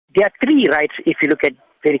There are three rights if you look at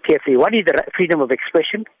very carefully. One is the freedom of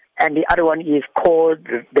expression, and the other one is called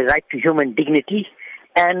the right to human dignity,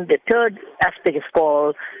 and the third aspect is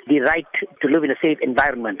called the right to live in a safe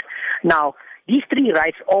environment. Now, these three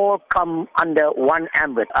rights all come under one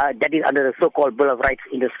ambit, that is under the so-called Bill of Rights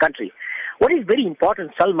in this country. What is very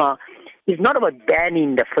important, Salma, is not about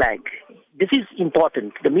banning the flag. This is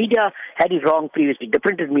important. The media had it wrong previously, the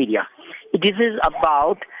printed media. This is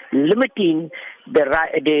about limiting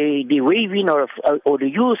the waving or the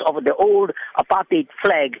use of the old apartheid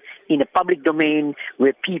flag in the public domain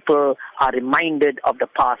where people are reminded of the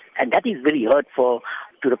past, and that is very hurtful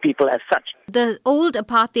to the people as such. The old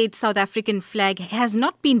apartheid South African flag has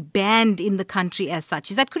not been banned in the country as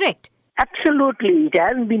such. Is that correct? Absolutely. It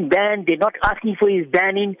hasn't been banned. They're not asking for its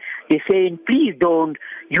banning. They're saying, please don't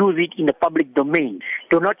use it in the public domain.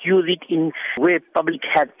 Do not use it in where public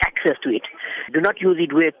has access to it. Do not use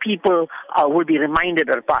it where people will be reminded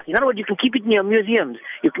of the past. In other words, you can keep it in your museums.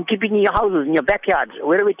 You can keep it in your houses, in your backyards,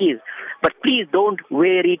 wherever it is. But please don't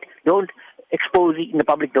wear it. Don't expose it in the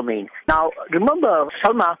public domain. Now, remember,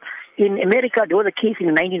 Salma, in America, there was a case in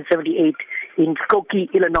 1978 in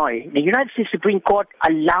Skokie, Illinois. The United States Supreme Court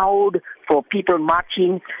allowed for people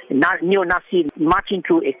marching, neo-Nazis marching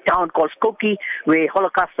through a town called Skokie where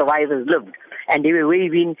Holocaust survivors lived, and they were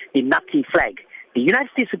waving the Nazi flag. The United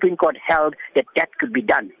States Supreme Court held that that could be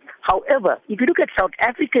done. However, if you look at South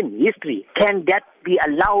African history, can that be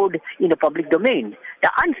allowed in the public domain?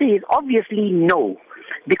 The answer is obviously no,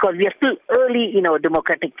 because we are still early in our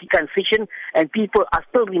democratic transition and people are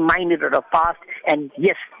still reminded of the past. And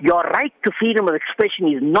yes, your right to freedom of expression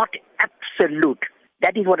is not absolute.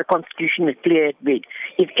 That is what the Constitution is clear made.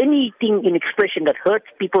 If anything in expression that hurts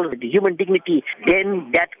people's human dignity,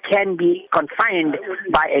 then that can be confined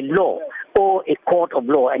by a law or a court of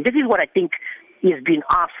law. And this is what I think is being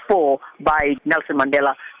asked for by Nelson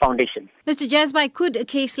Mandela Foundation. Mr. Jazbhay, could a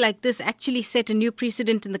case like this actually set a new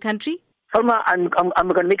precedent in the country? Salma, I'm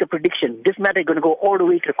going to make a prediction. This matter is going to go all the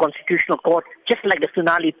way to the Constitutional Court, just like the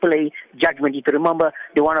Tsunami Play judgment, if you remember,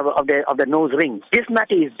 the one of the nose rings. This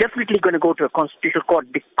matter is definitely going to go to the Constitutional Court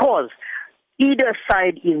because either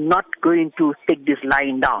side is not going to take this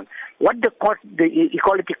lying down. What the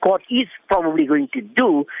Equality Court is probably going to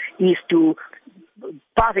do is to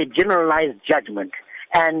pass a generalized judgment.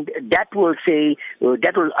 And that will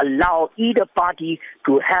allow either party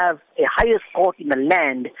to have a highest court in the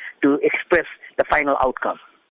land to express the final outcome.